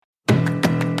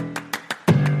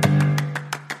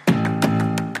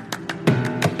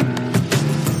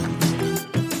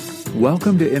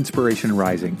Welcome to Inspiration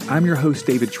Rising. I'm your host,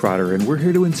 David Trotter, and we're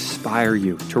here to inspire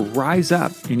you to rise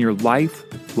up in your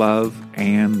life, love,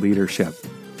 and leadership.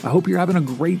 I hope you're having a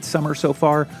great summer so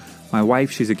far. My wife,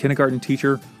 she's a kindergarten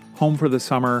teacher, home for the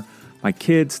summer. My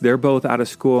kids, they're both out of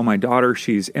school. My daughter,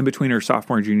 she's in between her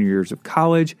sophomore and junior years of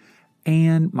college.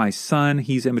 And my son,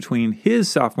 he's in between his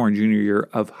sophomore and junior year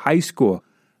of high school.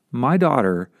 My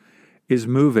daughter is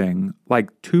moving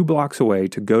like 2 blocks away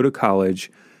to go to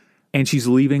college, and she's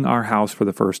leaving our house for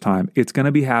the first time. It's going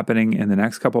to be happening in the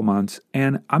next couple months,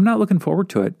 and I'm not looking forward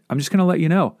to it. I'm just going to let you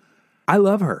know. I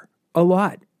love her a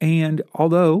lot. And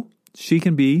although she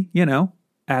can be,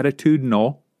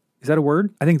 attitudinal. Is that a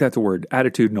word? I think that's a word,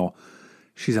 attitudinal.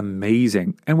 She's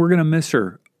amazing, and we're going to miss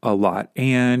her a lot.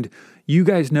 And you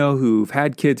guys know who've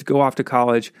had kids go off to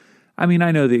college. I mean,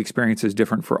 I know the experience is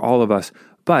different for all of us,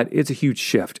 but it's a huge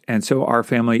shift. And so our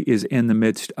family is in the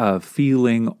midst of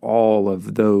feeling all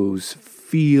of those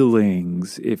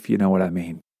feelings, if you know what I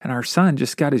mean. And our son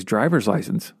just got his driver's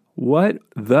license. What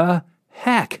the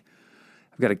heck?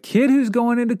 I've got a kid who's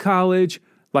going into college,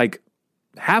 like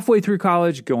halfway through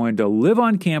college, going to live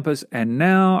on campus, and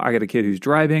now I got a kid who's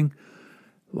driving.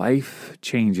 Life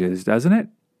changes, doesn't it?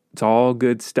 It's all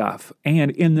good stuff. And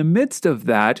in the midst of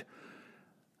that,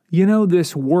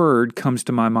 this word comes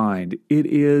to my mind. It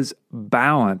is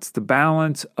balance, the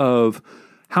balance of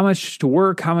how much to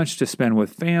work, how much to spend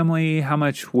with family, how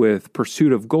much with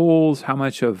pursuit of goals, how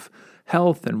much of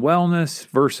health and wellness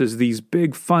versus these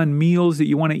big fun meals that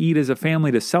you want to eat as a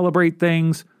family to celebrate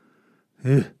things.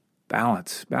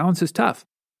 Balance. Balance is tough.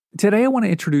 Today, I want to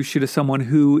introduce you to someone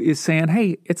who is saying,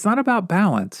 hey, it's not about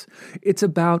balance. It's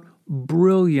about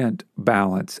brilliant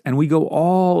balance. And we go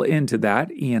all into that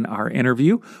in our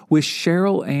interview with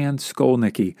Cheryl Ann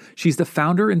Skolnicki. She's the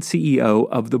founder and CEO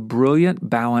of the Brilliant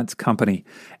Balance Company.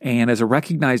 And as a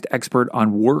recognized expert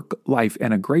on work-life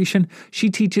integration, she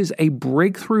teaches a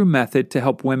breakthrough method to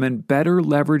help women better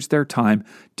leverage their time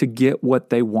to get what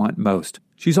they want most.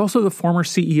 She's also the former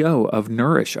CEO of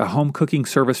Nourish, a home cooking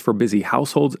service for busy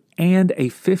households, and a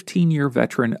 15-year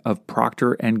veteran of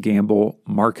Procter & Gamble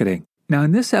marketing. Now,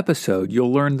 in this episode,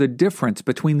 you'll learn the difference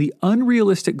between the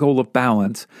unrealistic goal of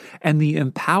balance and the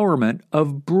empowerment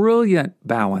of brilliant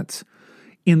balance.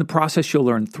 In the process, you'll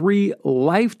learn 3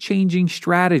 life-changing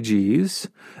strategies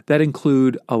that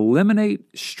include eliminate,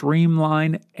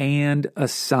 streamline, and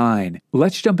assign.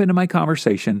 Let's jump into my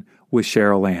conversation with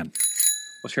Cheryl Ann.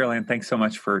 Well, Cheryl Ann, thanks so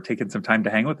much for taking some time to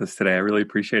hang with us today. I really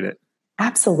appreciate it.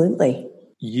 Absolutely.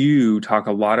 You talk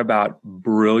a lot about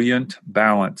brilliant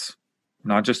balance.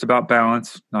 Not just about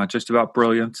balance, not just about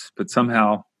brilliance, but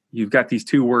somehow you've got these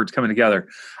 2 words coming together.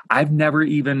 I've never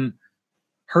even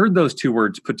heard those 2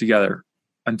 words put together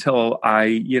until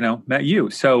I, met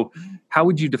you. So how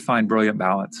would you define brilliant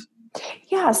balance?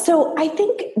 Yeah, so I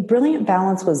think brilliant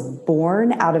balance was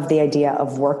born out of the idea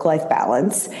of work-life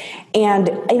balance. And,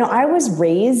 I was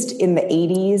raised in the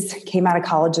 80s, came out of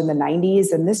college in the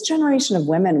 90s, and this generation of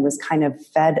women was kind of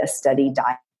fed a steady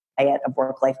diet of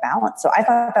work-life balance. So I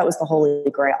thought that was the holy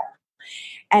grail.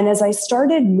 And as I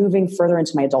started moving further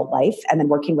into my adult life and then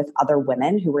working with other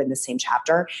women who were in the same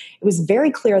chapter, it was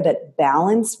very clear that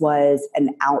balance was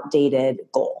an outdated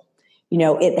goal.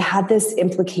 It had this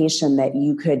implication that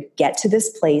you could get to this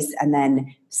place and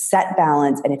then set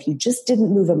balance. And if you just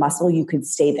didn't move a muscle, you could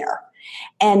stay there.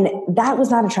 And that was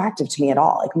not attractive to me at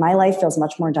all. Like, my life feels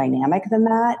much more dynamic than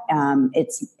that.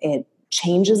 It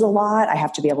changes a lot. I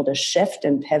have to be able to shift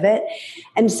and pivot.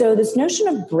 And so this notion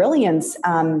of brilliance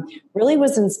really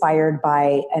was inspired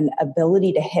by an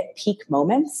ability to hit peak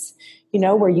moments,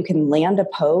 where you can land a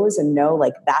pose and know,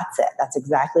 like, that's it. That's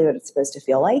exactly what it's supposed to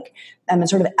feel like. And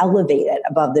sort of elevate it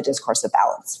above the discourse of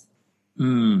balance.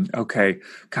 Okay.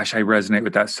 Gosh, I resonate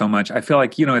with that so much. I feel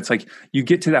like, it's like you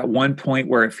get to that one point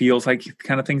where it feels like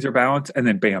kind of things are balanced, and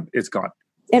then bam, it's gone.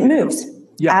 It moves.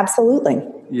 Yeah. Absolutely.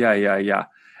 Yeah.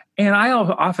 And I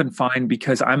often find,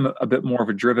 because I'm a bit more of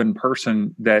a driven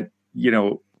person, that,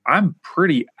 I'm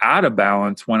pretty out of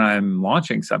balance when I'm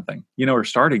launching something, or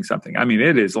starting something. I mean,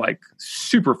 it is like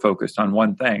super focused on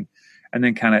one thing and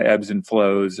then kind of ebbs and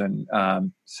flows. And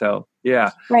so,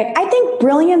 yeah. Right. I think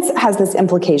brilliance has this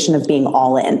implication of being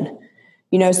all in.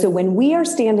 So when we are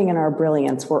standing in our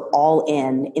brilliance, we're all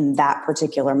in that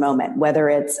particular moment, whether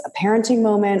it's a parenting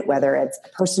moment, whether it's a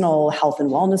personal health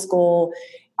and wellness goal,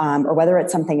 or whether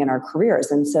it's something in our careers.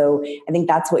 And so I think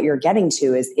that's what you're getting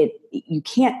to is you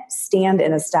can't stand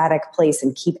in a static place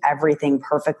and keep everything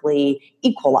perfectly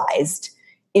equalized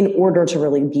in order to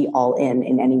really be all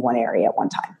in any one area at one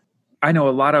time. I know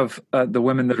a lot of the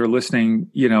women that are listening,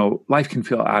 life can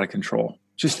feel out of control,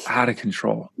 just out of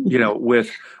control, with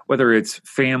whether it's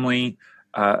family,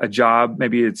 a job,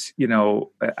 maybe it's,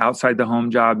 outside the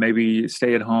home job, maybe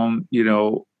stay at home,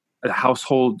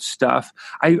 household stuff.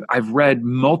 I've read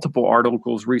multiple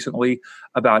articles recently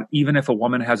about even if a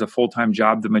woman has a full-time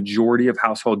job, the majority of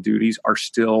household duties are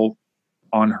still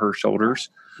on her shoulders.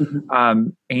 Mm-hmm.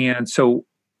 And so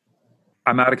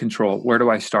I'm out of control. Where do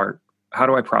I start? How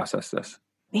do I process this?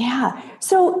 Yeah.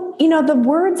 So, the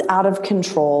words out of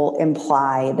control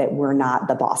imply that we're not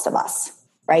the boss of us,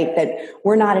 right? That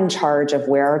we're not in charge of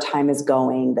where our time is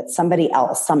going, that somebody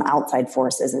else, some outside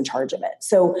force is in charge of it.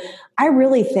 So I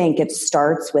really think it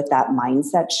starts with that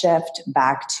mindset shift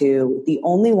back to the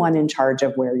only one in charge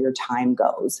of where your time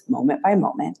goes moment by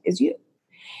moment is you.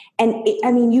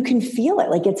 And you can feel it,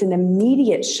 like it's an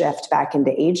immediate shift back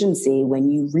into agency when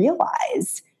you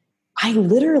realize I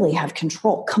literally have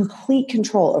control, complete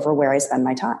control over where I spend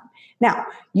my time. Now,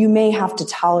 you may have to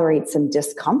tolerate some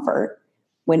discomfort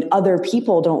when other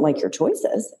people don't like your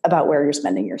choices about where you're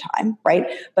spending your time, right?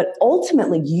 But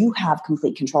ultimately, you have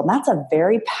complete control. And that's a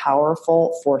very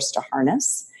powerful force to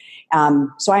harness.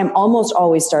 So I am almost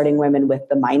always starting women with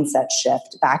the mindset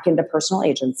shift back into personal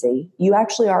agency. You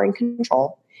actually are in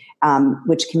control,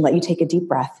 which can let you take a deep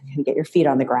breath and get your feet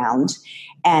on the ground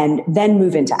and then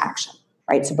move into action.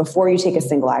 Right. So before you take a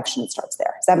single action, it starts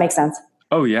there. Does that make sense?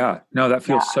 Oh, yeah. No, that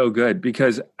feels so good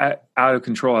because out of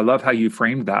control. I love how you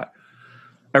framed that.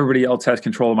 Everybody else has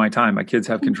control of my time. My kids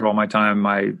have control of my time.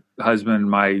 My husband,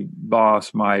 my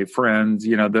boss, my friends,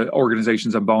 the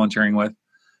organizations I'm volunteering with,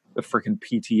 the freaking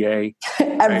PTA.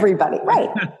 Everybody. Right.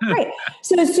 Right.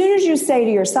 So as soon as you say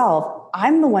to yourself,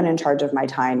 I'm the one in charge of my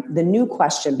time, the new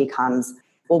question becomes,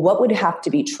 well, what would have to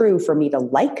be true for me to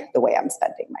like the way I'm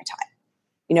spending my time?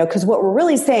 Because what we're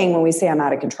really saying when we say I'm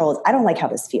out of control is I don't like how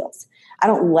this feels. I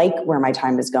don't like where my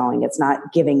time is going. It's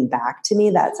not giving back to me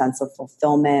that sense of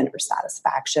fulfillment or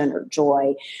satisfaction or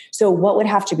joy. So what would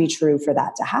have to be true for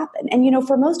that to happen? And,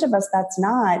 for most of us, that's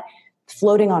not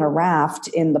floating on a raft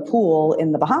in the pool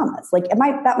in the Bahamas. Like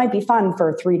that might be fun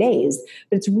for 3 days,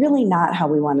 but it's really not how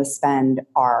we want to spend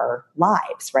our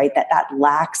lives, right? That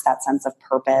lacks that sense of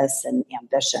purpose and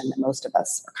ambition that most of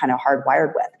us are kind of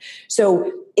hardwired with. So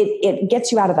it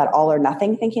gets you out of that all or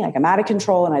nothing thinking, like I'm out of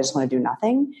control and I just want to do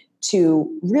nothing,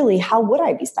 to really, how would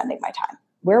I be spending my time?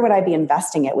 Where would I be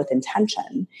investing it with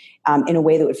intention in a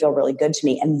way that would feel really good to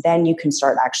me? And then you can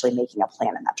start actually making a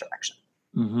plan in that direction.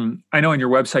 Mm-hmm. I know on your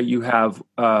website you have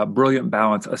a Brilliant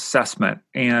Balance assessment,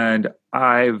 and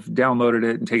I've downloaded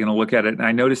it and taken a look at it. And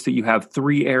I noticed that you have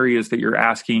 3 areas that you're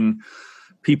asking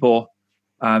people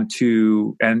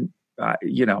to, and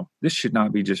this should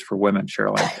not be just for women,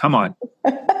 Sherilyn. Come on.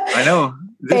 I know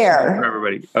this is for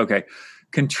everybody. Okay.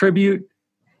 Contribute,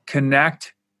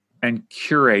 connect, and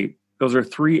curate. Those are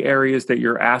 3 areas that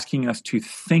you're asking us to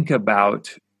think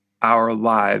about our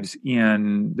lives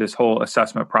in this whole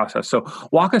assessment process. So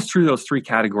walk us through those 3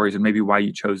 categories and maybe why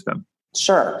you chose them.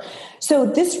 Sure. So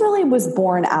this really was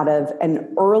born out of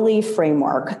an early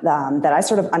framework that I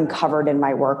sort of uncovered in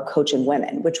my work coaching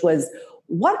women, which was,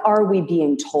 what are we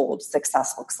being told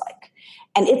success looks like?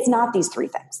 And it's not these 3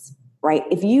 things, right?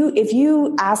 If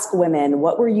you ask women,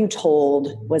 what were you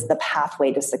told was the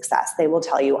pathway to success? They will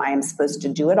tell you, I am supposed to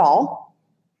do it all.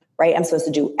 Right? I'm supposed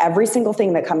to do every single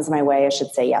thing that comes my way. I should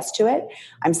say yes to it.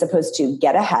 I'm supposed to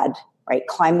get ahead, right?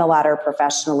 Climb the ladder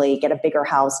professionally, get a bigger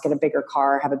house, get a bigger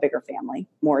car, have a bigger family.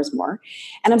 More is more.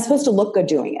 And I'm supposed to look good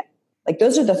doing it. Like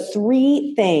those are the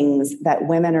 3 things that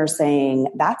women are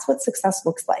saying, that's what success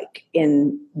looks like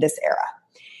in this era.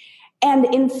 And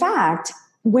in fact,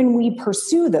 when we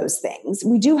pursue those things,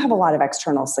 we do have a lot of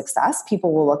external success.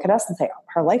 People will look at us and say, oh,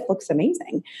 her life looks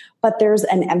amazing, but there's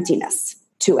an emptiness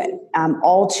to it.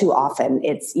 All too often,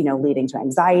 it's leading to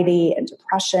anxiety and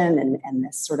depression and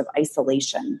this sort of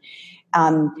isolation.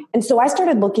 And so I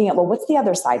started looking at, well, what's the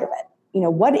other side of it?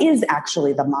 What is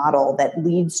actually the model that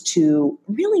leads to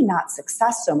really not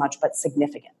success so much, but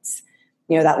significance?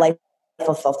 That life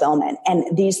of fulfillment.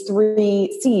 And these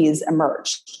 3 C's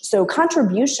emerged. So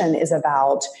contribution is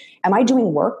about, am I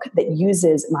doing work that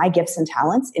uses my gifts and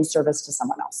talents in service to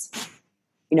someone else?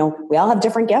 We all have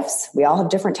different gifts, we all have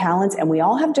different talents, and we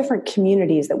all have different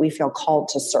communities that we feel called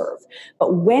to serve.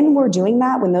 But when we're doing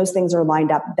that, when those things are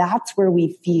lined up, that's where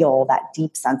we feel that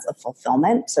deep sense of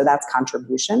fulfillment. So that's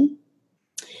contribution.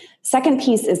 Second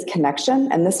piece is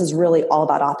connection. And this is really all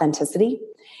about authenticity.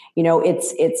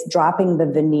 It's dropping the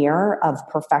veneer of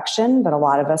perfection that a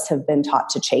lot of us have been taught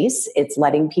to chase. It's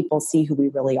letting people see who we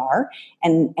really are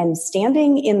and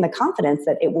standing in the confidence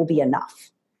that it will be enough.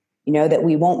 That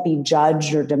we won't be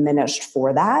judged or diminished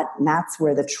for that. And that's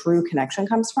where the true connection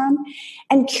comes from.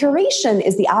 And curation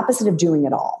is the opposite of doing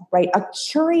it all, right? A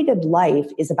curated life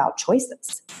is about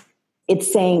choices.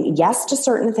 It's saying yes to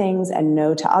certain things and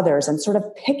no to others, and sort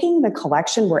of picking the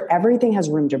collection where everything has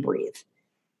room to breathe.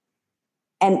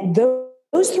 And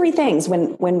those three things,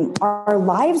 when our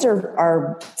lives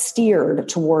are steered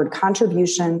toward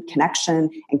contribution, connection,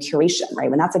 and curation, right?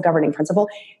 When that's a governing principle,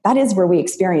 that is where we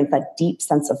experience that deep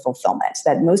sense of fulfillment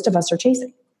that most of us are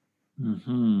chasing.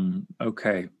 Mm-hmm.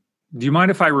 Okay. Do you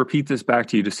mind if I repeat this back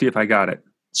to you to see if I got it?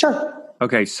 Sure.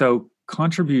 Okay. So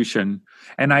contribution,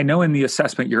 and I know in the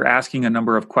assessment, you're asking a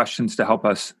number of questions to help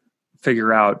us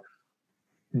figure out,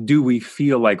 do we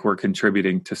feel like we're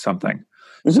contributing to something?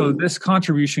 Mm-hmm. So this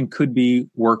contribution could be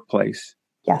workplace.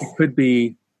 Yes. It could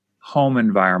be home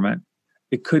environment.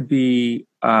 It could be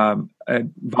a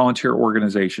volunteer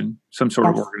organization, some sort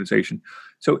of organization.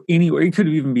 So anywhere, it could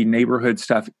even be neighborhood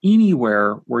stuff,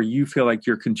 anywhere where you feel like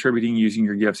you're contributing using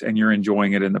your gifts and you're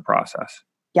enjoying it in the process.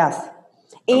 Yes.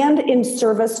 And in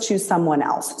service to someone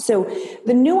else. So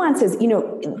the nuance is,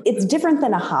 it's different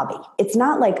than a hobby. It's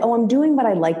not like, oh, I'm doing what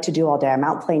I like to do all day. I'm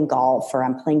out playing golf or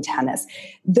I'm playing tennis.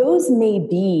 Those may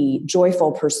be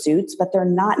joyful pursuits, but they're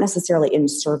not necessarily in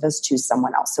service to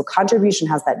someone else. So contribution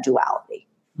has that duality.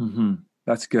 Mm-hmm.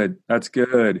 That's good. That's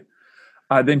good.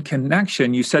 Then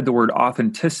connection, you said the word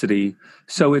authenticity.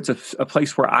 So it's a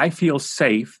place where I feel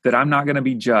safe, that I'm not going to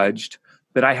be judged,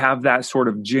 that I have that sort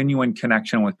of genuine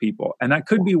connection with people. And that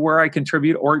could be where I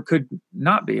contribute, or it could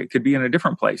not be. It could be in a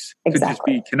different place. It could just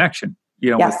be connection,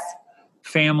 with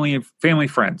family,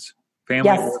 friends,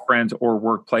 or friends, or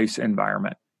workplace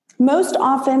environment. Most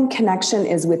often connection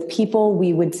is with people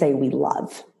we would say we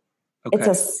love. Okay. It's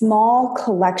a small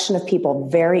collection of people,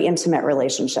 very intimate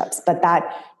relationships, but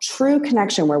that true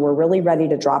connection where we're really ready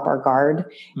to drop our guard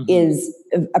is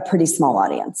a pretty small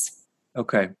audience.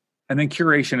 Okay. And then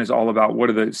curation is all about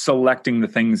selecting the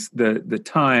things, the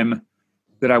time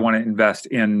that I want to invest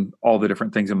in all the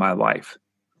different things in my life.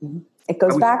 It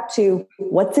goes back to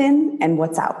what's in and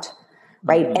what's out,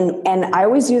 right? Mm-hmm. And I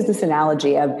always use this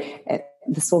analogy of,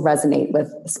 this will resonate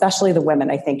with especially the women,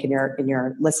 I think, in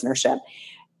your listenership.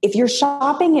 If you're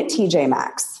shopping at TJ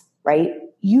Maxx, right,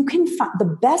 you can find the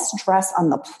best dress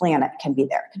on the planet can be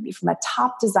there. It can be from a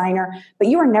top designer, but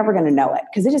you are never going to know it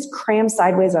because it is crammed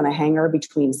sideways on a hanger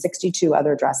between 62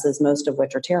 other dresses, most of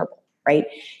which are terrible, right?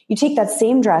 You take that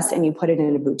same dress and you put it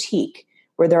in a boutique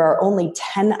where there are only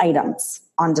 10 items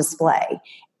on display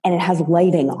and it has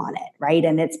lighting on it, right?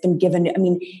 And it's been given,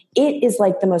 it is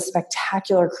like the most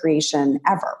spectacular creation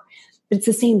ever. But it's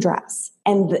the same dress.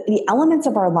 And the elements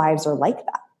of our lives are like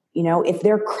that. If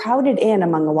they're crowded in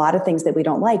among a lot of things that we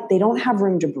don't like, they don't have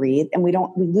room to breathe, and we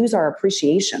lose our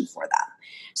appreciation for them.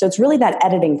 So it's really that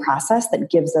editing process that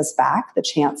gives us back the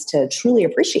chance to truly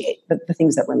appreciate the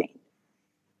things that remain.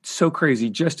 So crazy.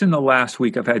 Just in the last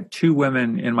week, I've had 2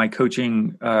 women in my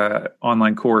coaching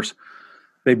online course.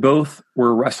 They both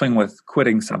were wrestling with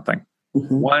quitting something.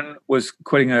 Mm-hmm. One was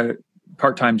quitting a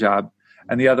part-time job,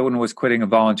 and the other one was quitting a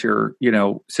volunteer,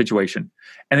 situation.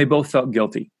 And they both felt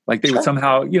guilty. Like they were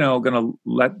somehow, going to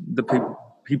let the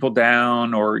people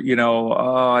down, or,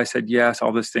 I said yes,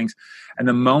 all these things. And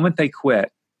the moment they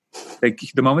quit,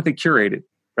 the moment they curated,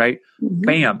 right? Mm-hmm.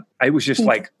 Bam. It was just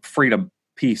like freedom,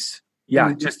 peace.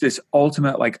 Yeah. Just this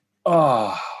ultimate,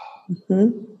 yeah,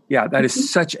 that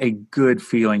is such a good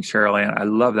feeling, Cheryl Ann. I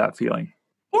love that feeling.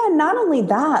 Yeah, not only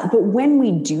that, but when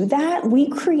we do that, we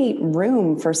create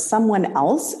room for someone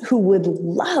else who would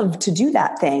love to do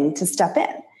that thing to step in.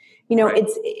 Right.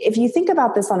 It's, if you think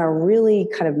about this on a really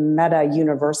kind of meta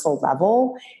universal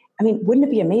level, wouldn't it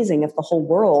be amazing if the whole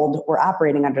world were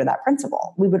operating under that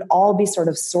principle? We would all be sort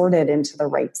of sorted into the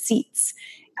right seats.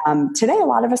 Today, a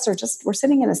lot of us we're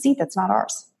sitting in a seat that's not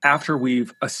ours. After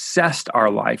we've assessed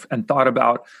our life and thought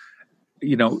about,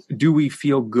 do we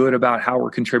feel good about how we're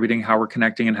contributing, how we're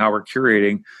connecting, and how we're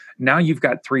curating? Now you've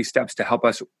got 3 steps to help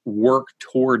us work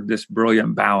toward this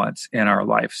brilliant balance in our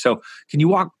life. So can you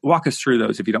walk us through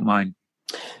those if you don't mind?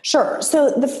 Sure. So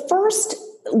the first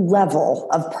level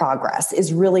of progress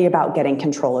is really about getting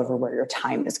control over where your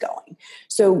time is going.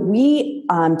 So we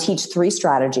teach 3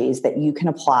 strategies that you can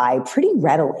apply pretty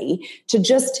readily to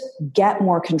just get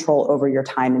more control over your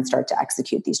time and start to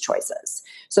execute these choices.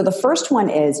 So the first one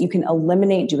is you can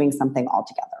eliminate doing something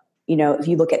altogether. If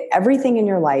you look at everything in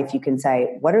your life, you can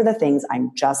say, what are the things I'm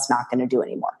just not going to do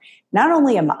anymore? Not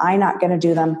only am I not going to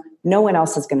do them, no one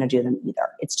else is going to do them either.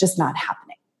 It's just not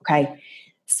happening. Okay.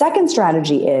 Second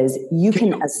strategy is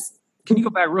Can you go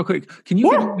back real quick? Can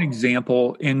you give an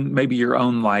example in maybe your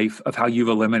own life of how you've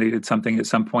eliminated something at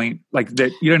some point? Like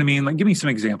that, you know what I mean? Like, give me some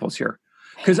examples here.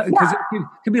 Because it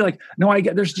could be like, no,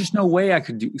 there's just no way I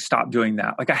could stop doing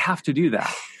that. Like, I have to do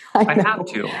that. I have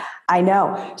to. I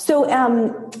know. So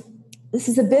This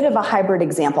is a bit of a hybrid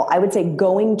example. I would say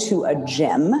going to a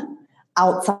gym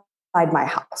outside my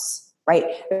house, right?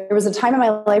 There was a time in my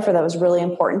life where that was really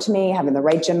important to me, having the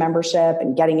right gym membership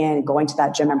and getting in and going to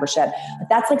that gym membership. But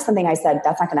that's like something I said,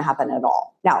 that's not going to happen at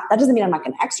all. Now, that doesn't mean I'm not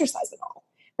going to exercise at all.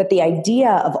 But the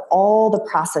idea of all the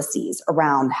processes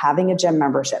around having a gym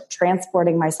membership,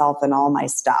 transporting myself and all my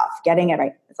stuff, getting it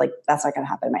right, it's like, that's not going to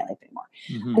happen in my life anymore.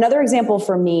 Mm-hmm. Another example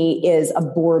for me is a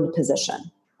board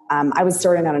position. I was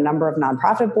serving on a number of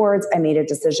nonprofit boards. I made a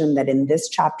decision that in this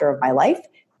chapter of my life,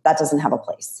 that doesn't have a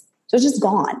place. So it's just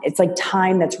gone. It's like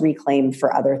time that's reclaimed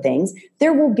for other things.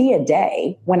 There will be a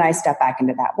day when I step back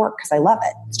into that work because I love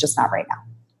it. It's just not right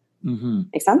now. Mm-hmm.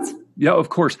 Make sense? Yeah, of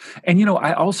course. And,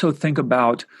 I also think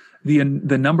about the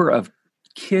number of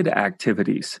kid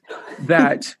activities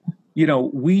that,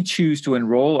 we choose to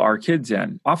enroll our kids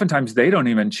in. Oftentimes they don't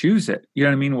even choose it. You know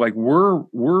what I mean? Like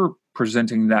we're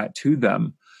presenting that to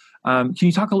them. Can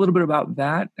you talk a little bit about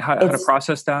that? How to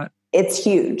process that? It's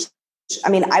huge. I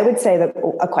mean, I would say that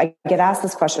I get asked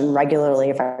this question regularly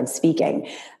if I'm speaking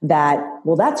that,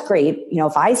 well, that's great.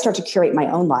 If I start to curate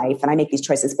my own life and I make these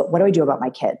choices, but what do I do about my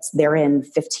kids? They're in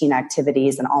 15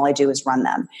 activities and all I do is run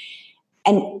them.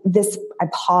 And I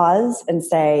pause and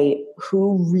say,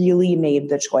 who really made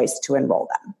the choice to enroll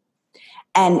them?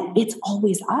 And it's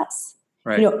always us.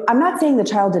 Right. I'm not saying the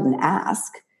child didn't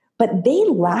ask, but they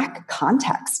lack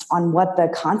context on what the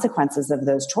consequences of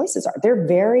those choices are. They're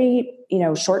very,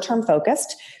 short-term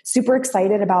focused, super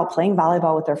excited about playing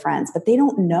volleyball with their friends, but they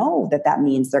don't know that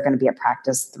means they're going to be at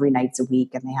practice 3 nights a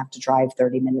week and they have to drive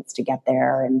 30 minutes to get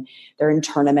there and they're in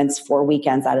tournaments 4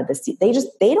 weekends out of the season.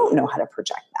 They don't know how to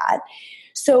project that.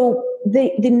 So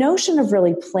the notion of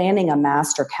really planning a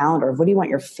master calendar of what do you want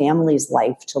your family's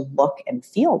life to look and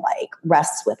feel like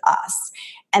rests with us.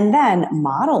 And then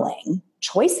modeling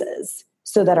choices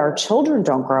so that our children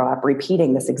don't grow up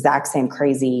repeating this exact same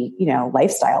crazy,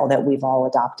 lifestyle that we've all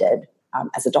adopted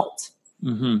as adults.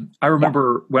 Mm-hmm. I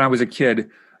remember when I was a kid,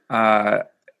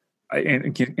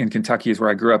 in Kentucky is where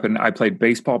I grew up, and I played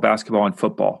baseball, basketball, and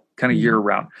football kind of year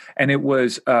round. And it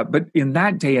was, but in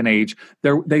that day and age,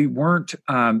 they weren't,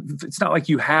 it's not like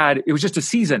it was just a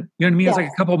season, you know what I mean? Yeah. It was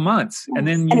like a couple months and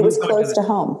then it was close to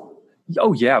home.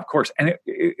 Oh yeah, of course. And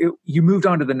you moved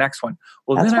on to the next one.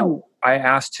 Well, that's then I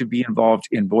asked to be involved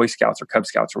in Boy Scouts or Cub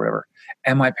Scouts or whatever.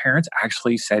 And my parents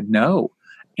actually said no.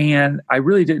 And I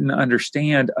really didn't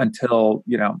understand until,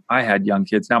 I had young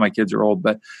kids. Now my kids are old,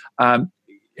 but, and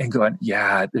going,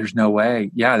 yeah, there's no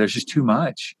way. Yeah, there's just too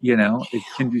much, it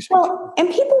can be. Well, and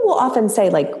people will often say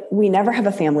like, we never have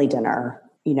a family dinner,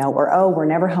 or, oh, we're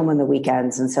never home on the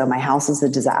weekends. And so my house is a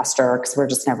disaster because we're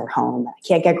just never home. I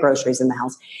can't get groceries in the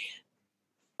house.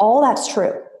 All that's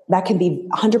true. That can be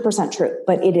 100% true,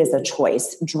 but it is a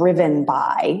choice driven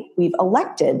by, we've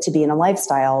elected to be in a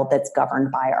lifestyle that's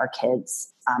governed by our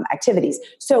kids' activities.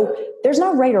 So there's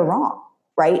no right or wrong,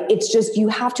 right? It's just, you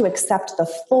have to accept the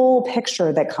full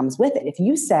picture that comes with it. If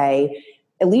you say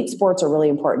elite sports are really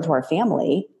important to our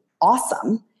family,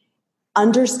 awesome.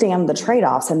 Understand the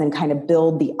trade-offs and then kind of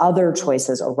build the other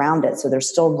choices around it. So there's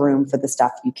still room for the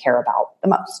stuff you care about the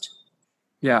most.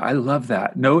 Yeah, I love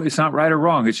that. No, it's not right or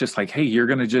wrong. It's just like, hey, you're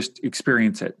going to just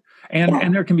experience it.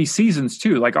 And there can be seasons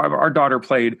too. Like our daughter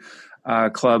played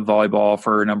club volleyball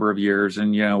for a number of years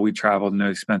and, we traveled and it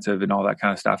was expensive and all that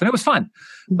kind of stuff. And it was fun.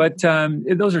 But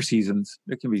those are seasons.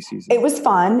 It can be seasons. It was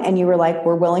fun. And you were like,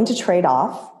 we're willing to trade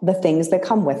off the things that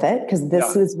come with it because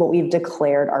this is what we've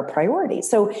declared our priority.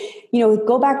 So,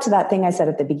 go back to that thing I said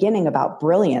at the beginning about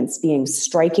brilliance being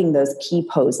striking those key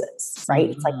poses, right?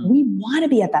 Mm-hmm. It's like, we want to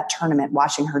be at that tournament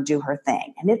watching her do her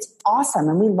thing. And it's awesome.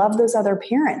 And we love those other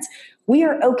parents. We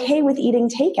are okay with eating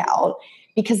takeout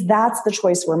because that's the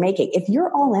choice we're making. If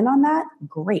you're all in on that,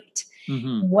 great.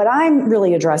 Mm-hmm. What I'm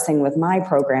really addressing with my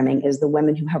programming is the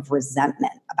women who have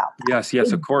resentment about that.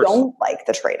 Yes, of course. Don't like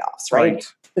the trade-offs, right?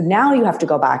 So now you have to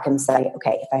go back and say,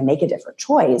 okay, if I make a different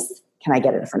choice, can I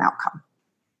get a different outcome?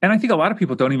 And I think a lot of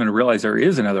people don't even realize there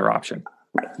is another option.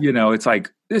 Right. It's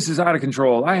like, this is out of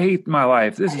control. I hate my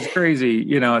life. This is crazy.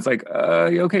 It's like,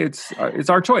 okay, it's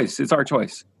our choice. It's our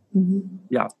choice. Mm-hmm.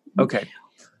 Yeah. Okay.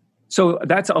 So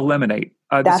that's eliminate.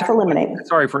 That's eliminate.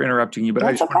 Sorry for interrupting you, but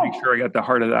I just want to make sure I got the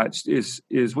heart of that.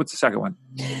 Is what's the second one?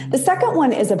 The second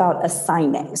one is about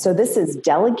assigning. So this is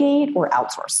delegate or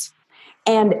outsource.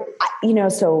 And,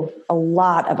 so a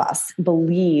lot of us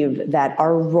believe that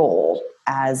our role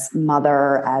as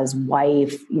mother, as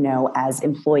wife, as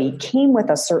employee came with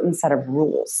a certain set of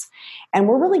rules. And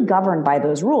we're really governed by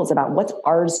those rules about what's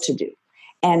ours to do.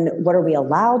 And what are we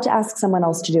allowed to ask someone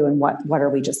else to do? And what are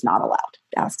we just not allowed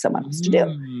to ask someone else to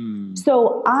do?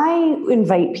 So I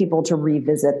invite people to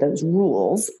revisit those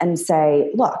rules and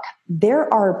say, look,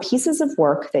 there are pieces of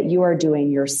work that you are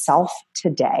doing yourself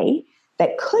today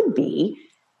that could be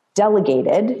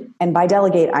delegated. And by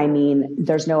delegate, I mean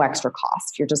there's no extra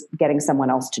cost. You're just getting someone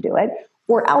else to do it,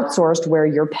 or outsourced where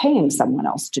you're paying someone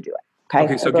else to do it.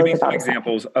 Okay. So give me some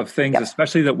examples of things,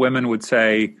 especially that women would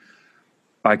say,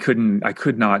 I could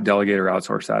not delegate or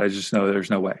outsource that. I just know there's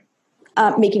no way.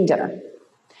 Making dinner.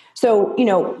 So,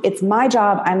 it's my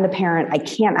job. I'm the parent. I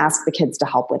can't ask the kids to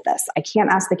help with this. I can't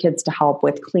ask the kids to help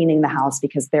with cleaning the house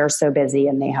because they're so busy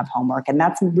and they have homework. And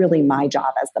that's really my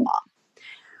job as the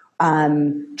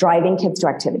mom. Driving kids to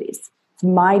activities. It's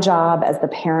my job as the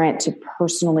parent to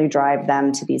personally drive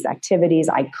them to these activities.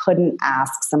 I couldn't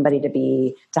ask somebody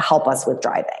to help us with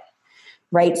driving.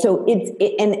 Right. So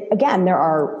and again,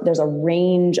 there's a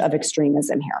range of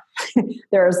extremism here.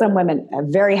 There are some women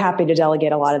very happy to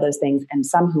delegate a lot of those things, and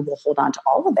some who will hold on to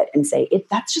all of it and say,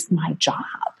 that's just my job,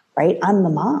 right? I'm the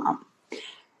mom.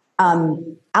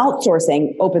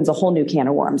 Outsourcing opens a whole new can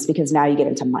of worms because now you get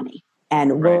into money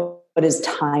and what is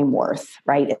time worth,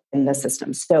 right, in the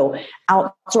system. So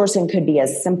outsourcing could be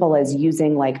as simple as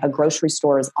using like a grocery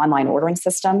store's online ordering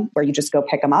system where you just go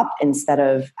pick them up instead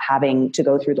of having to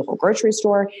go through the whole grocery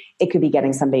store. It could be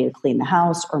getting somebody to clean the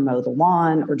house or mow the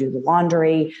lawn or do the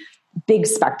laundry. Big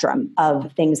spectrum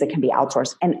of things that can be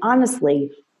outsourced. And honestly,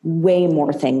 way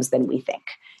more things than we think.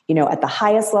 At the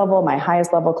highest level, my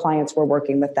highest level clients, we're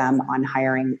working with them on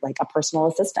hiring like a personal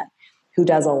assistant who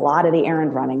does a lot of the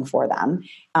errand running for them.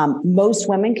 Most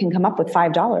women can come up with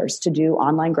 $5 to do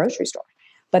online grocery store,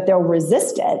 but they'll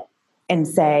resist it and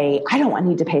say, I don't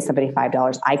need to pay somebody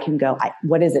 $5. I can go,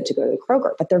 what is it to go to the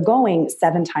Kroger? But they're going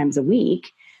 7 times a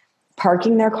week,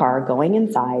 parking their car, going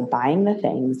inside, buying the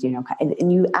things,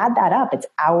 and you add that up, it's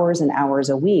hours and hours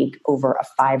a week over a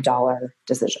 $5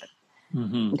 decision.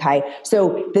 Mm-hmm. Okay.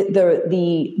 So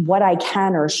the what I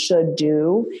can or should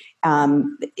do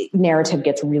narrative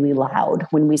gets really loud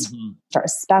when we start,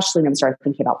 especially when we start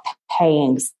thinking about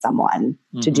paying someone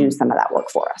to do some of that work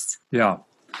for us. Yeah.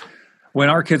 When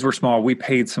our kids were small, we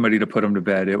paid somebody to put them to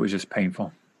bed. It was just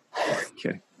painful.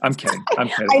 I'm kidding.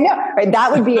 I know, right?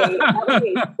 That would be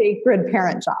a sacred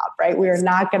parent job, right? We are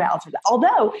not going to alter that.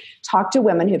 Although, talk to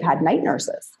women who've had night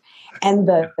nurses. And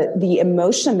the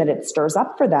emotion that it stirs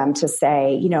up for them to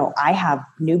say, I have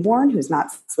newborn who's not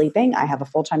sleeping. I have a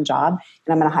full-time job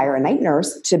and I'm going to hire a night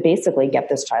nurse to basically get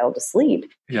this child to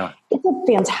sleep. Yeah. It's a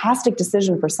fantastic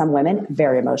decision for some women.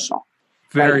 Very emotional.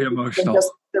 Very emotional. Just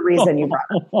the reason you brought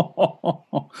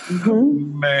it.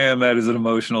 Man, that is an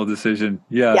emotional decision.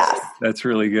 Yes. That's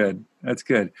really good. That's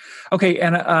good. Okay.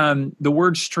 And the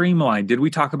word streamline, did we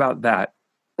talk about that?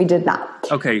 We did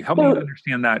not. Okay. Help me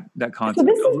understand that concept. So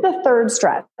this is the third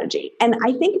strategy. And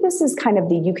I think this is kind of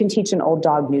the you can teach an old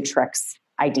dog new tricks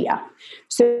idea.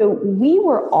 So we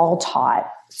were all taught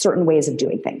certain ways of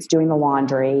doing things, doing the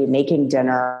laundry, making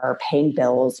dinner, paying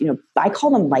bills. I call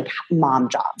them like mom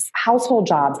jobs, household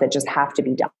jobs that just have to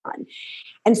be done.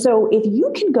 And so if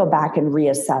you can go back and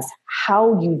reassess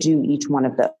how you do each one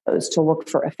of those to look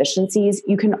for efficiencies,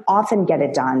 you can often get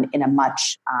it done in a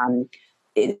much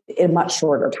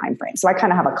shorter time frame. So I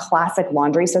kind of have a classic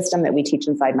laundry system that we teach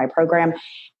inside my program.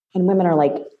 And women are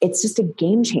like, it's just a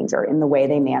game changer in the way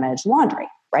they manage laundry,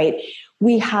 right?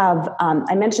 We have,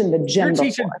 I mentioned the gym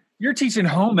before. You're teaching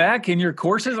home ec in your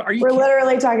courses? Are you? We're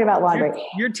literally talking about laundry.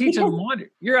 You're teaching laundry.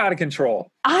 You're out of control.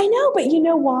 I know, but you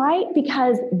know why?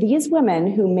 Because these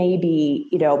women who may be,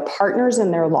 partners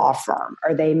in their law firm,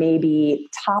 or they may be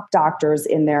top doctors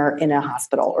in a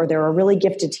hospital, or they're a really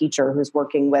gifted teacher who's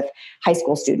working with high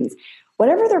school students,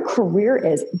 whatever their career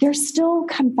is, they're still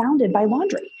confounded by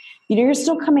laundry. You're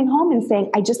still coming home and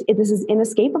saying, this is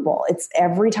inescapable. It's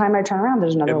every time I turn around,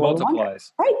 there's another load of laundry.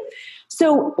 Right.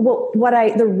 So,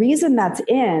 the reason that's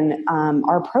in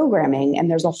our programming,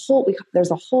 and there's a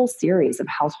whole series of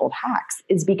household hacks,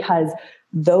 is because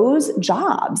those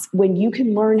jobs, when you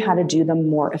can learn how to do them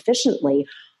more efficiently,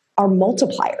 are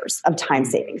multipliers of time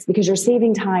savings because you're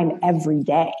saving time every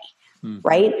day.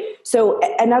 Right. So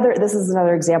this is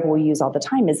another example we use all the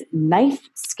time is knife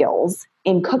skills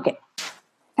in cooking.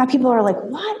 Now people are like,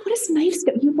 what is knife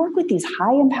skill? You work with these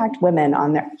high impact women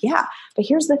on there. Yeah. But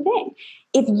here's the thing.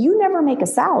 If you never make a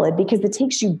salad because it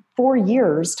takes you 4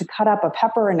 years to cut up a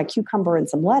pepper and a cucumber and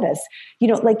some lettuce,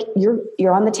 you're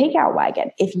on the takeout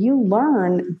wagon. If you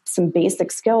learn some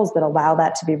basic skills that allow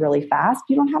that to be really fast,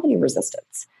 you don't have any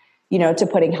resistance, to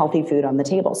putting healthy food on the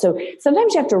table. So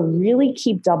sometimes you have to really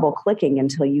keep double clicking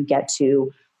until you get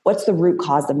to what's the root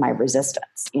cause of my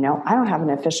resistance. I don't have an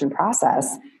efficient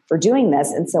process for doing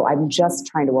this. And so I'm just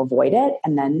trying to avoid it.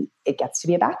 And then it gets to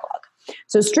be a backlog.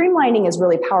 So streamlining is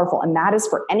really powerful. And that is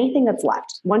for anything that's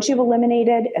left. Once you've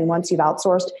eliminated and once you've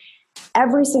outsourced,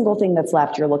 every single thing that's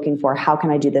left, you're looking for, how can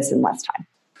I do this in less time?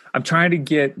 I'm trying to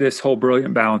get this whole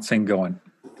brilliant balance thing going.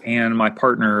 And my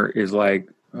partner is like,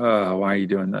 oh, why are you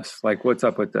doing this? Like, what's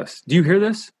up with this? Do you hear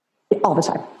this? All the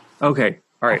time. Okay.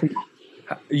 All right.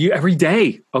 You every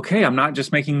day. Okay. I'm not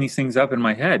just making these things up in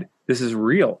my head. This is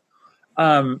real.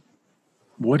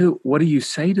 What do you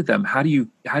say to them? How do you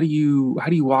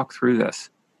walk through this?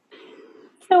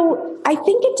 So I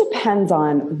think it depends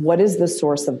on what is the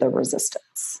source of the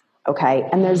resistance. Okay.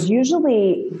 And there's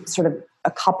usually sort of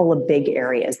a couple of big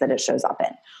areas that it shows up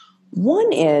in.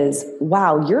 One is,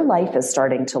 wow, your life is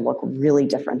starting to look really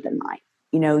different than mine.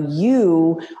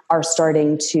 You are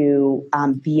starting to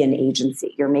be an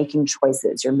agency. You're making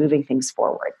choices. You're moving things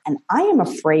forward. And I am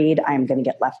afraid I am going to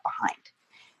get left behind.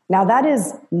 Now, that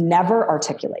is never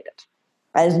articulated.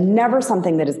 That is never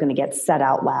something that is going to get said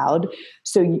out loud.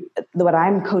 So what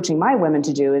I'm coaching my women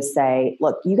to do is say,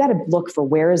 look, you got to look for,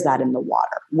 where is that in the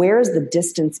water? Where is the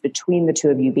distance between the two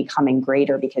of you becoming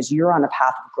greater because you're on a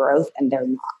path of growth and they're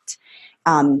not?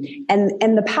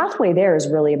 And the pathway there is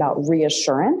really about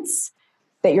reassurance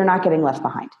that you're not getting left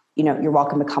behind. You're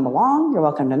welcome to come along. You're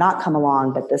welcome to not come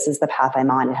along, but this is the path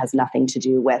I'm on. It has nothing to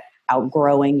do with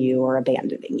outgrowing you or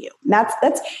abandoning you. And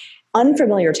that's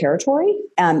unfamiliar territory,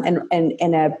 and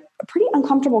a pretty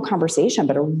uncomfortable conversation,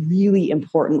 but a really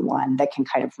important one that can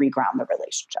kind of reground the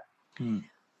relationship.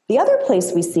 The other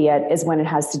place we see it is when it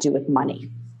has to do with money.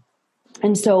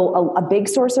 And so a big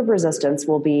source of resistance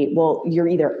will be, well, you're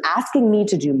either asking me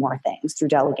to do more things through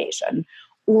delegation,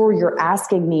 or you're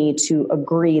asking me to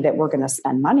agree that we're going to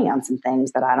spend money on some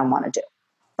things that I don't want to do,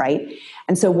 right?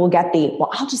 And so we'll get well,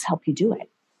 I'll just help you do it.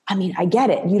 I mean, I get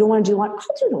it. You don't want to do laundry.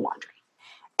 I'll do the laundry.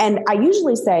 And I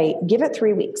usually say, give it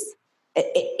 3 weeks.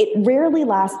 It rarely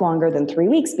lasts longer than 3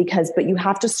 weeks but you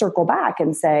have to circle back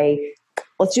and say,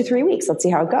 let's do 3 weeks. Let's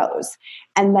see how it goes.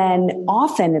 And then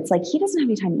often it's like, he doesn't have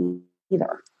any time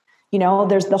either.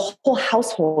 There's the whole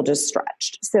household is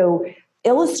stretched. So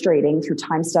illustrating through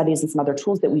time studies and some other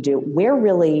tools that we do,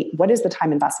 what is the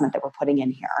time investment that we're putting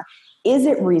in here? Is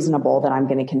it reasonable that I'm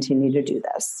going to continue to do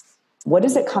this? What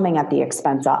is it coming at the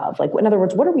expense of? Like, in other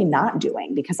words, what are we not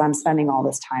doing because I'm spending all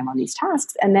this time on these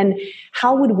tasks? And then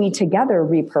how would we together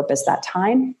repurpose that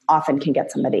time? Often can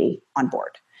get somebody on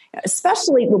board,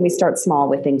 especially when we start small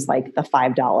with things like the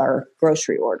 $5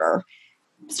 grocery order.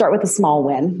 Start with a small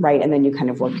win, right? And then you kind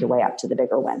of work your way up to the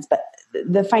bigger wins. But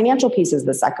the financial piece is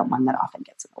the second one that often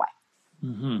gets in the way.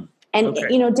 Mm-hmm. And,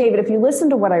 okay. David, if you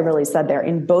listen to what I really said there,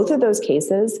 in both of those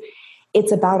cases,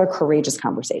 it's about a courageous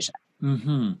conversation.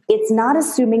 Mm-hmm. It's not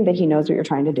assuming that he knows what you're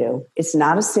trying to do. It's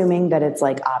not assuming that it's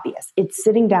like obvious. It's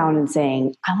sitting down and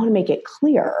saying, I want to make it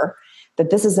clear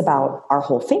that this is about our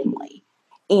whole family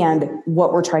and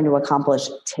what we're trying to accomplish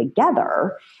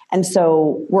together. And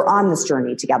so we're on this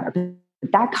journey together.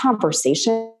 That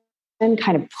conversation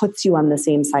kind of puts you on the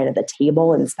same side of the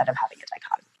table instead of having a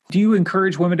dichotomy. Do you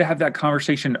encourage women to have that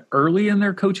conversation early in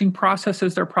their coaching process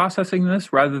as they're processing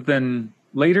this rather than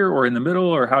later or in the middle,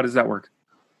 or how does that work?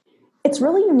 It's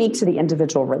really unique to the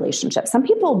individual relationship. Some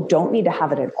people don't need to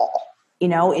have it at all.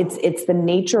 It's the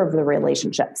nature of the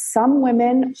relationship. Some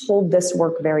women hold this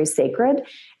work very sacred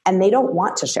and they don't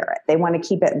want to share it. They want to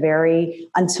keep it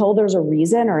until there's a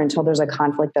reason or until there's a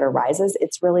conflict that arises.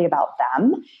 It's really about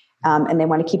them. And they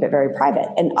want to keep it very private.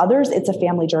 And others, it's a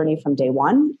family journey from day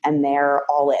one and they're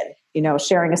all in,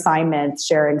 sharing assignments,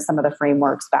 sharing some of the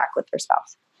frameworks back with their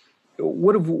spouse.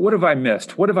 What have I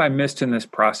missed? What have I missed in this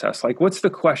process? Like, what's the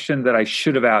question that I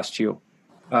should have asked you?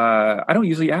 I don't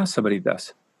usually ask somebody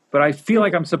this, but I feel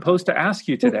like I'm supposed to ask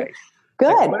you today.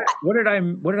 Good. Like, what did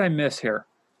I miss here?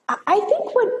 I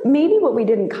think what we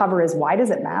didn't cover is, why does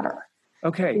it matter?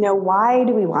 Okay. Why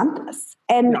do we want this?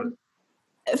 And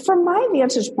from my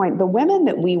vantage point, the women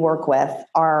that we work with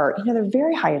are, they're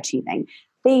very high achieving.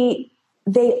 They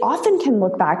often can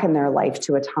look back in their life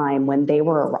to a time when they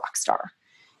were a rock star.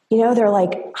 They're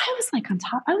like, I was like on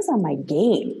top, I was on my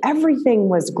game. Everything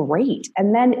was great.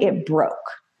 And then it broke.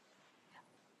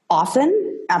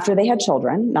 Often after they had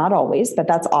children, not always, but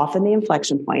that's often the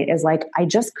inflection point, is like, I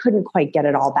just couldn't quite get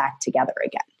it all back together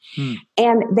again.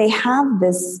 And they have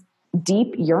this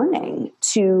deep yearning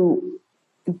to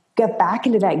get back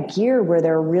into that gear where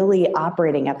they're really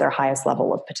operating at their highest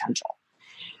level of potential.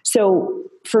 So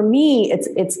for me,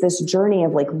 it's this journey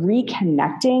of like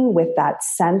reconnecting with that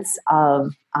sense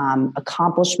of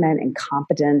accomplishment and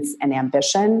competence and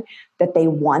ambition that they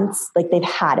once, like they've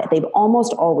had it. They've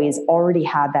almost always already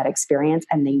had that experience,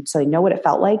 and they know what it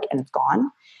felt like, and it's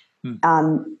gone.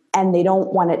 And they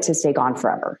don't want it to stay gone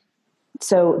forever.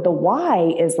 So the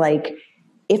why is like,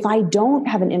 if I don't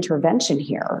have an intervention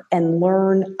here and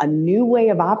learn a new way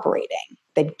of operating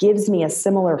that gives me a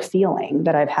similar feeling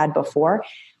that I've had before,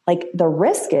 like the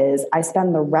risk is I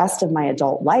spend the rest of my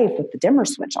adult life with the dimmer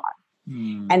switch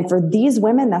on. And for these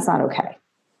women, that's not okay.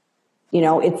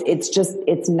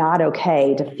 It's not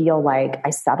okay to feel like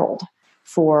I settled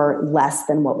for less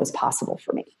than what was possible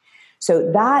for me.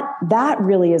 So that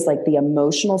really is like the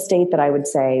emotional state that I would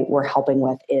say we're helping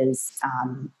with is,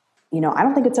 I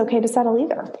don't think it's okay to settle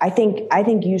either. I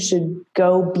think you should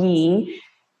go be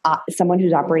someone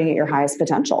who's operating at your highest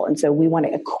potential. And so we want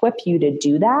to equip you to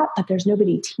do that, but there's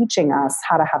nobody teaching us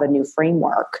how to have a new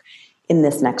framework in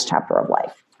this next chapter of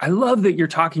life. I love that you're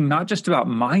talking not just about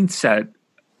mindset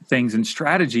things and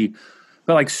strategy,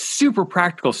 but like super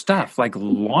practical stuff like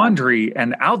laundry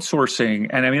and outsourcing.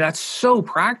 And I mean, that's so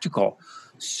practical,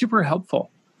 super helpful.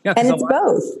 Yeah. And it's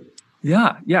both.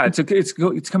 Yeah.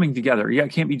 It's coming together. Yeah.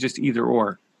 It can't be just either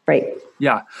or. Right.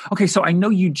 Yeah. Okay. So I know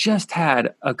you just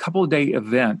had a couple of day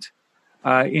event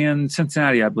in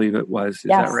Cincinnati, I believe it was. Is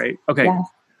that right? Okay. Yes.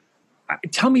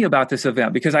 Tell me about this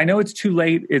event because I know it's too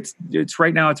late. It's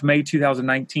right now. It's May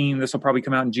 2019. This will probably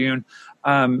come out in June.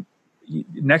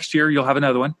 Next year you'll have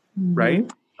another one, right?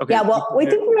 Okay. Yeah. Well, we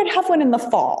think we might have one in the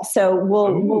fall. So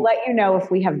we'll let you know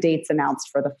if we have dates announced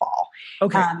for the fall.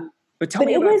 Okay. But tell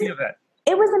me about the event.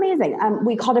 It was amazing.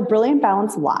 We called it Brilliant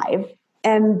Balance Live.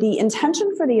 And the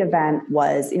intention for the event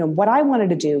was, what I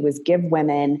wanted to do was give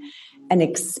women an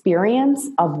experience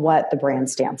of what the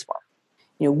brand stands for.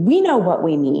 We know what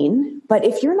we mean, but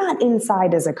if you're not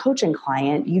inside as a coaching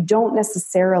client, you don't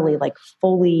necessarily like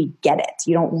fully get it.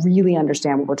 You don't really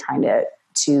understand what we're trying to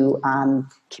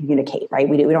communicate, right?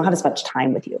 We don't have as much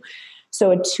time with you.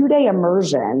 So a 2-day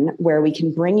immersion where we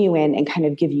can bring you in and kind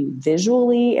of give you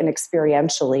visually and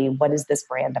experientially what is this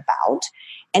brand about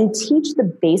and teach the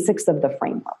basics of the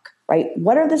framework, right?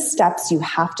 What are the steps you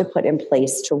have to put in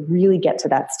place to really get to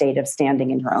that state of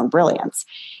standing in your own brilliance?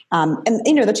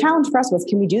 The challenge for us was,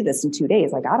 can we do this in 2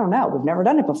 days? Like, I don't know. We've never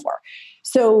done it before.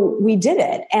 So we did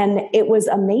it. And it was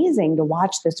amazing to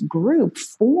watch this group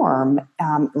form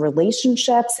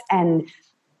relationships and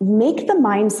make the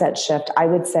mindset shift, I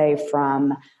would say,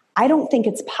 from, I don't think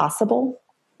it's possible,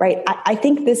 right? I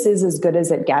think this is as good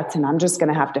as it gets. And I'm just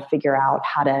going to have to figure out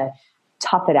how to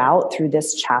tough it out through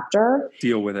this chapter.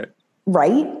 Deal with it.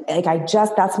 Right? Like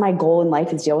that's my goal in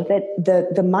life is deal with it.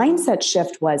 The mindset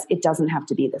shift was, it doesn't have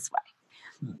to be this way.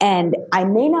 And I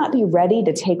may not be ready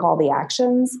to take all the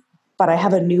actions, but I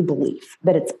have a new belief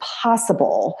that it's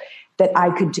possible that I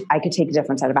could take a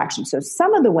different set of actions. So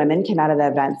some of the women came out of the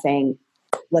event saying,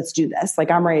 let's do this. Like,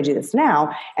 I'm ready to do this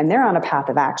now. And they're on a path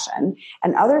of action.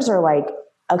 And others are like,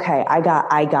 okay, I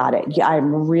got it. Yeah,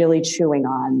 I'm really chewing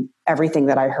on everything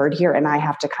that I heard here. And I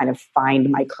have to kind of find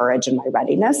my courage and my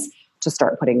readiness to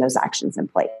start putting those actions in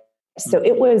place. So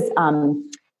it was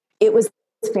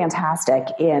fantastic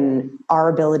in our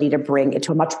ability to bring it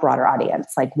to a much broader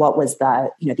audience. Like, what was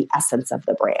the essence of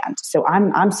the brand? So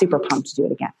I'm super pumped to do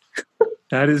it again.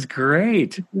 That is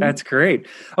great. That's great.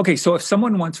 Okay. So if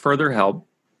someone wants further help,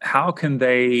 how can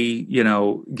they,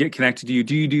 get connected to you?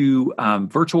 Do you do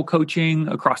virtual coaching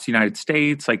across the United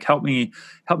States? Like, help me,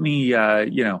 sell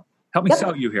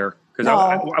you here. Because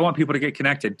I want people to get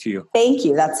connected to you. Thank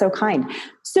you. That's so kind.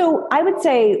 So I would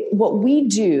say what we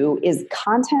do is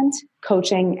content,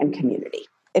 coaching, and community.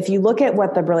 If you look at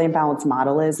what the Brilliant Balance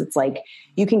model is, it's like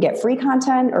you can get free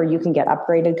content or you can get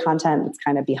upgraded content that's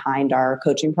kind of behind our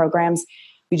coaching programs.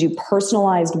 We do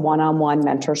personalized one-on-one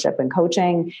mentorship and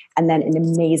coaching, and then an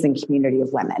amazing community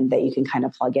of women that you can kind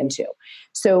of plug into.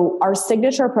 So our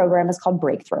signature program is called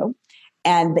Breakthrough.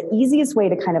 And the easiest way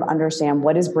to kind of understand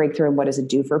what is Breakthrough and what does it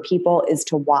do for people is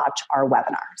to watch our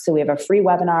webinar. So we have a free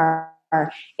webinar.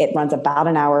 It runs about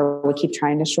an hour. We keep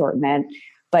trying to shorten it.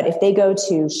 But if they go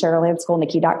to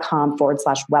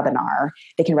SherylAnnSkolnicki.com/webinar,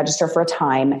 they can register for a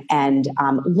time and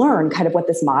learn kind of what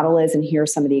this model is and hear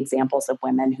some of the examples of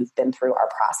women who've been through our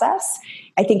process.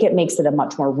 I think it makes it a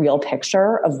much more real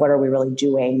picture of what are we really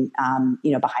doing,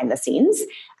 behind the scenes.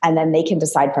 And then they can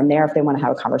decide from there if they want to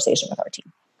have a conversation with our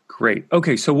team. Great.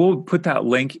 Okay. So we'll put that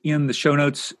link in the show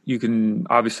notes. You can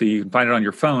find it on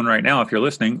your phone right now if you're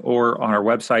listening, or on our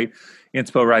website,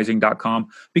 insporising.com,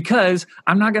 because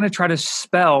I'm not going to try to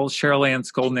spell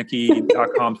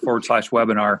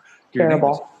SherylAnnSkolnicki.com/webinar. Your Terrible.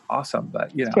 name is awesome,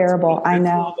 but terrible. I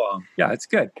know. Yeah, it's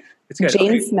good. It's good.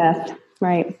 Jane Smith.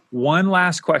 Right. One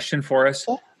last question for us.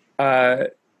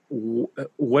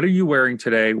 what are you wearing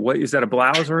today? What is that, a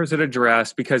blouse or is it a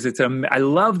dress? Because I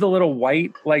love the little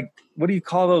white, like, what do you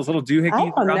call those little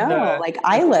doohickeys? I don't know, like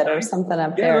eyelet or something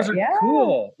up there. Those are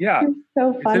cool. Yeah.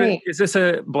 So funny. Is this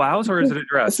a blouse or is it a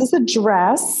dress? This is a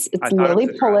dress. It's Lily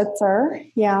Pulitzer.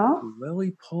 Yeah.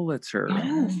 Lily Pulitzer. Yes.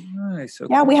 Oh, nice. So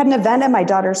yeah, cool. we had an event at my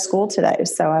daughter's school today,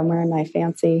 so I'm wearing my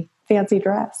fancy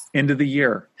dress. End of the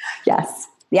year. Yes.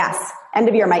 End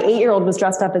of year. My 8-year-old was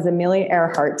dressed up as Amelia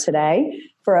Earhart today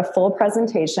for a full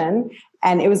presentation.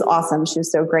 And it was awesome. She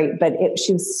was so great, but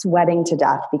she was sweating to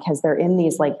death because they're in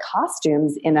these like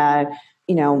costumes in a,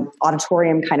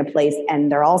 auditorium kind of place.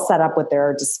 And they're all set up with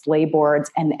their display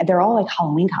boards and they're all like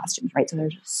Halloween costumes, right? So they're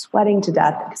just sweating to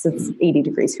death because it's 80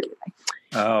 degrees here today.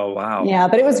 Oh, wow. Yeah,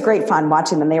 but it was great fun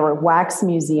watching them. They were wax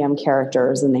museum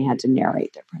characters and they had to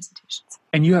narrate their presentations.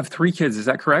 And you have 3 kids, is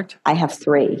that correct? I have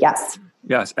 3, yes.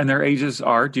 Yes. And their ages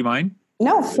are, do you mind?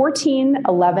 No, 14,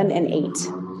 11, and 8.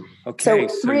 Okay.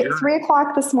 So 3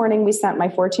 o'clock this morning, we sent my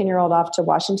 14-year-old off to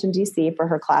Washington, D.C. for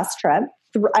her class trip.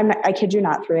 I kid you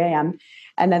not, 3 a.m.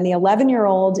 And then the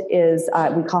 11-year-old is,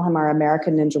 we call him our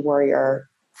American Ninja Warrior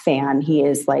fan. He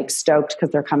is like stoked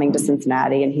because they're coming to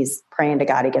Cincinnati and he's praying to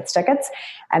God he gets tickets.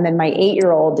 And then my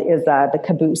 8-year-old is the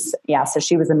caboose. Yeah, so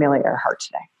she was Amelia Earhart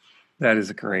today. That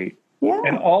is great. Yeah.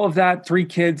 And all of that, 3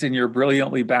 kids and you're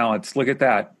brilliantly balanced. Look at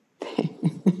that.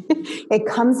 It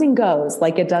comes and goes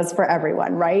like it does for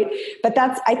everyone, right? But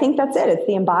I think that's it. It's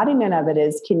the embodiment of it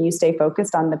is, can you stay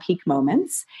focused on the peak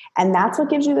moments? And that's what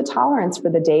gives you the tolerance for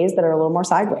the days that are a little more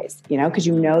sideways, because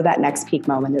that next peak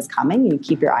moment is coming. You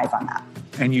keep your eyes on that.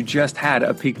 And you just had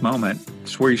a peak moment.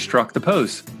 It's where you struck the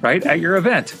pose, right? At your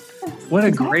event. What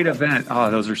a great event.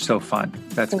 Oh, those are so fun.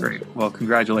 That's great. Well,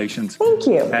 congratulations. Thank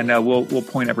you. And we'll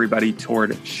point everybody toward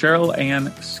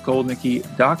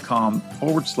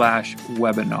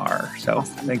SherylAnnSkolnicki.com/webinar. So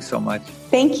awesome. Thanks so much.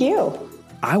 Thank you.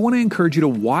 I want to encourage you to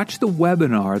watch the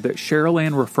webinar that Cheryl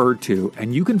Ann referred to,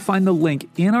 and you can find the link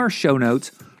in our show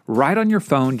notes right on your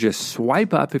phone. Just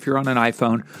swipe up if you're on an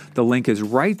iPhone. The link is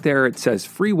right there. It says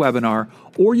free webinar,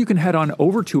 or you can head on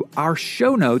over to our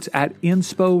show notes at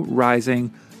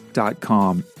insporising.com.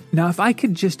 Now, if I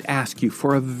could just ask you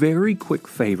for a very quick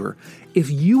favor, if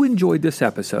you enjoyed this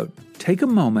episode, take a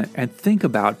moment and think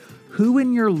about who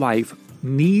in your life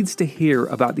needs to hear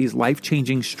about these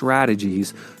life-changing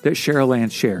strategies that Cheryl Ann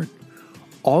shared.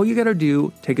 All you got to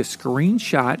do, take a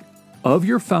screenshot of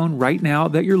your phone right now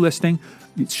that you're listening.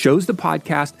 It shows the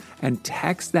podcast and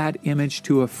text that image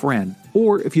to a friend.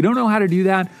 Or if you don't know how to do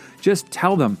that, just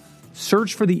tell them.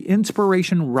 Search for the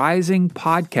Inspiration Rising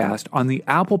podcast on the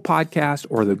Apple Podcast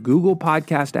or the Google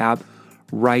Podcast app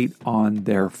right on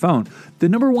their phone. The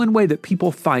number one way that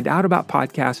people find out about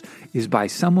podcasts is by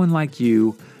someone like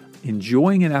you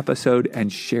enjoying an episode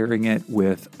and sharing it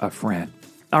with a friend.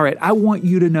 All right, I want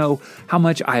you to know how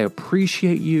much I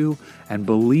appreciate you and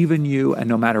believe in you, and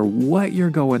no matter what you're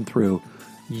going through,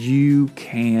 you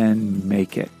can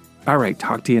make it. All right,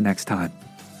 talk to you next time.